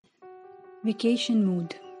Vacation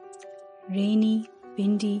mood: rainy,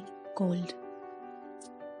 windy, cold.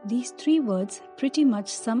 These three words pretty much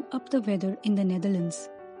sum up the weather in the Netherlands.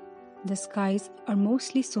 The skies are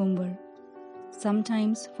mostly somber,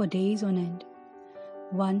 sometimes for days on end.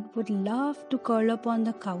 One would love to curl up on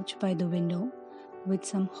the couch by the window with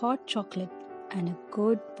some hot chocolate and a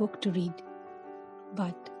good book to read.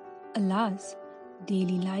 But alas,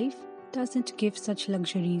 daily life doesn't give such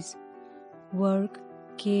luxuries. Work,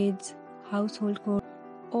 kids, household chores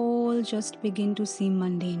all just begin to seem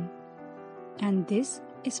mundane. And this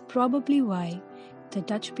is probably why the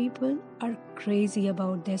Dutch people are crazy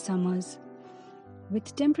about their summers.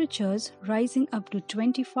 With temperatures rising up to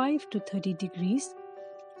 25 to 30 degrees,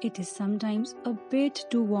 it is sometimes a bit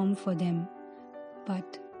too warm for them.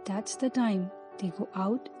 But that's the time they go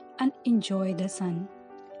out and enjoy the sun.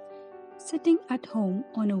 Sitting at home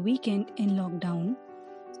on a weekend in lockdown,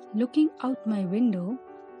 looking out my window,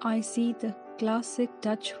 I see the classic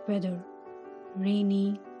Dutch weather: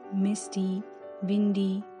 rainy, misty,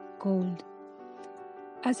 windy, cold.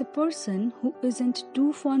 As a person who isn't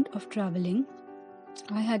too fond of traveling,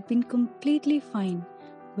 I had been completely fine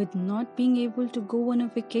with not being able to go on a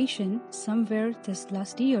vacation somewhere this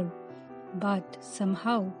last year. But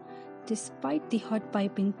somehow, despite the hot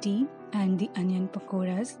piping tea and the onion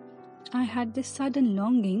pakoras, I had this sudden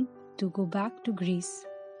longing to go back to Greece.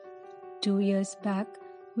 2 years back,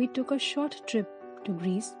 we took a short trip to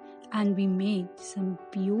Greece and we made some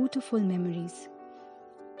beautiful memories.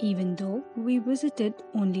 Even though we visited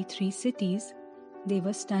only 3 cities, they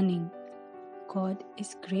were stunning. God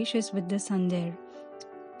is gracious with the sun there.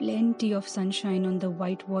 Plenty of sunshine on the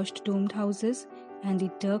whitewashed domed houses and the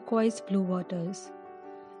turquoise blue waters.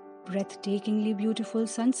 Breathtakingly beautiful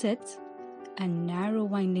sunsets and narrow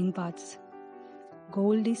winding paths.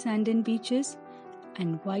 Goldy sanded beaches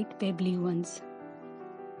and white pebbly ones.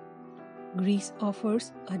 Greece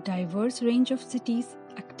offers a diverse range of cities,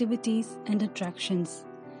 activities, and attractions.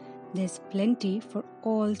 There's plenty for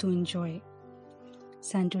all to enjoy.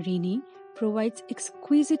 Santorini provides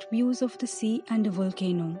exquisite views of the sea and a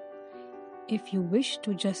volcano. If you wish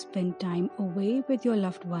to just spend time away with your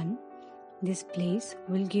loved one, this place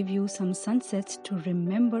will give you some sunsets to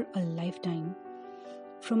remember a lifetime.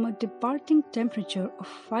 From a departing temperature of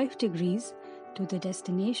 5 degrees to the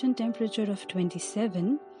destination temperature of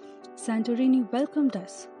 27, Santorini welcomed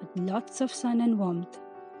us with lots of sun and warmth.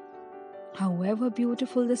 However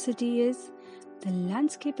beautiful the city is, the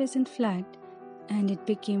landscape isn't flat and it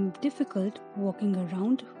became difficult walking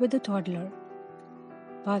around with a toddler.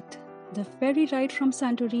 But the ferry ride from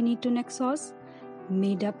Santorini to Naxos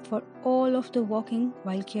made up for all of the walking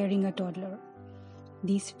while carrying a toddler.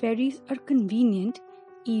 These ferries are convenient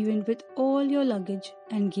even with all your luggage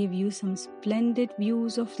and give you some splendid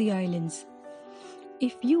views of the islands.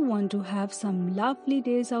 If you want to have some lovely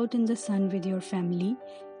days out in the sun with your family,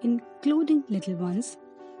 including little ones,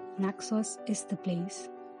 Naxos is the place.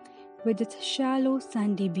 With its shallow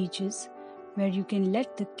sandy beaches where you can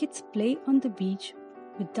let the kids play on the beach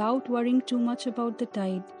without worrying too much about the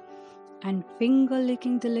tide, and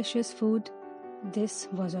finger-licking delicious food, this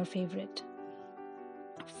was our favorite.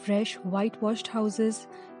 Fresh whitewashed houses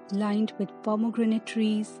lined with pomegranate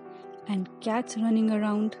trees and cats running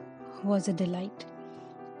around was a delight.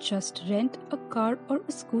 Just rent a car or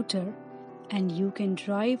a scooter and you can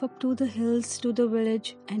drive up to the hills to the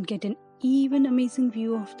village and get an even amazing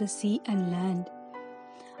view of the sea and land.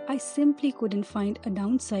 I simply couldn't find a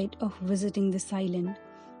downside of visiting this island.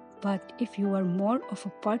 But if you are more of a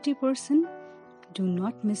party person, do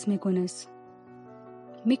not miss Mykonos.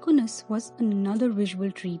 Mykonos was another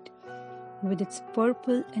visual treat, with its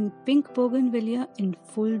purple and pink bougainvillea in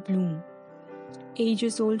full bloom.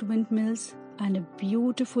 Ages-old windmills and a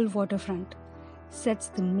beautiful waterfront sets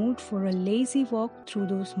the mood for a lazy walk through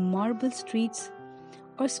those marble streets,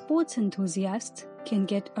 or sports enthusiasts can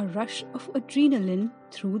get a rush of adrenaline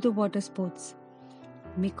through the water sports.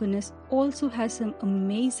 Mykonos also has some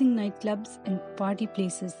amazing nightclubs and party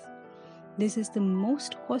places. This is the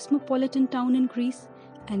most cosmopolitan town in Greece,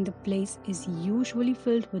 and the place is usually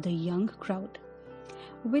filled with a young crowd.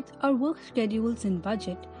 With our work schedules and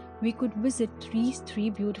budget, we could visit these 3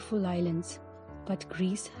 beautiful islands. But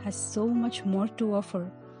Greece has so much more to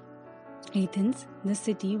offer. Athens, the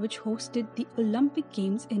city which hosted the Olympic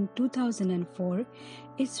Games in 2004,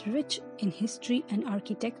 is rich in history and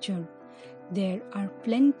architecture. There are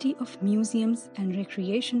plenty of museums and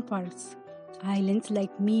recreation parks. Islands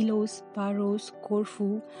like Milos, Paros,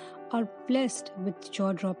 Corfu are blessed with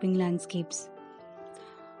jaw-dropping landscapes.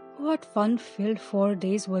 What fun-filled 4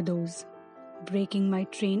 days were those! Breaking my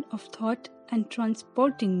train of thought and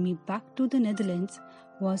transporting me back to the Netherlands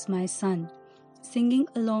was my son, singing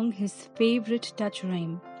along his favorite touch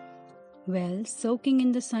rhyme. Well, soaking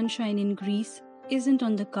in the sunshine in Greece isn't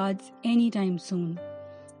on the cards anytime soon.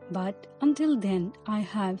 But until then, I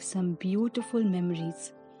have some beautiful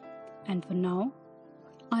memories. And for now,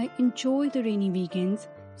 I enjoy the rainy weekends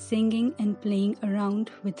singing and playing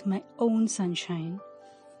around with my own sunshine.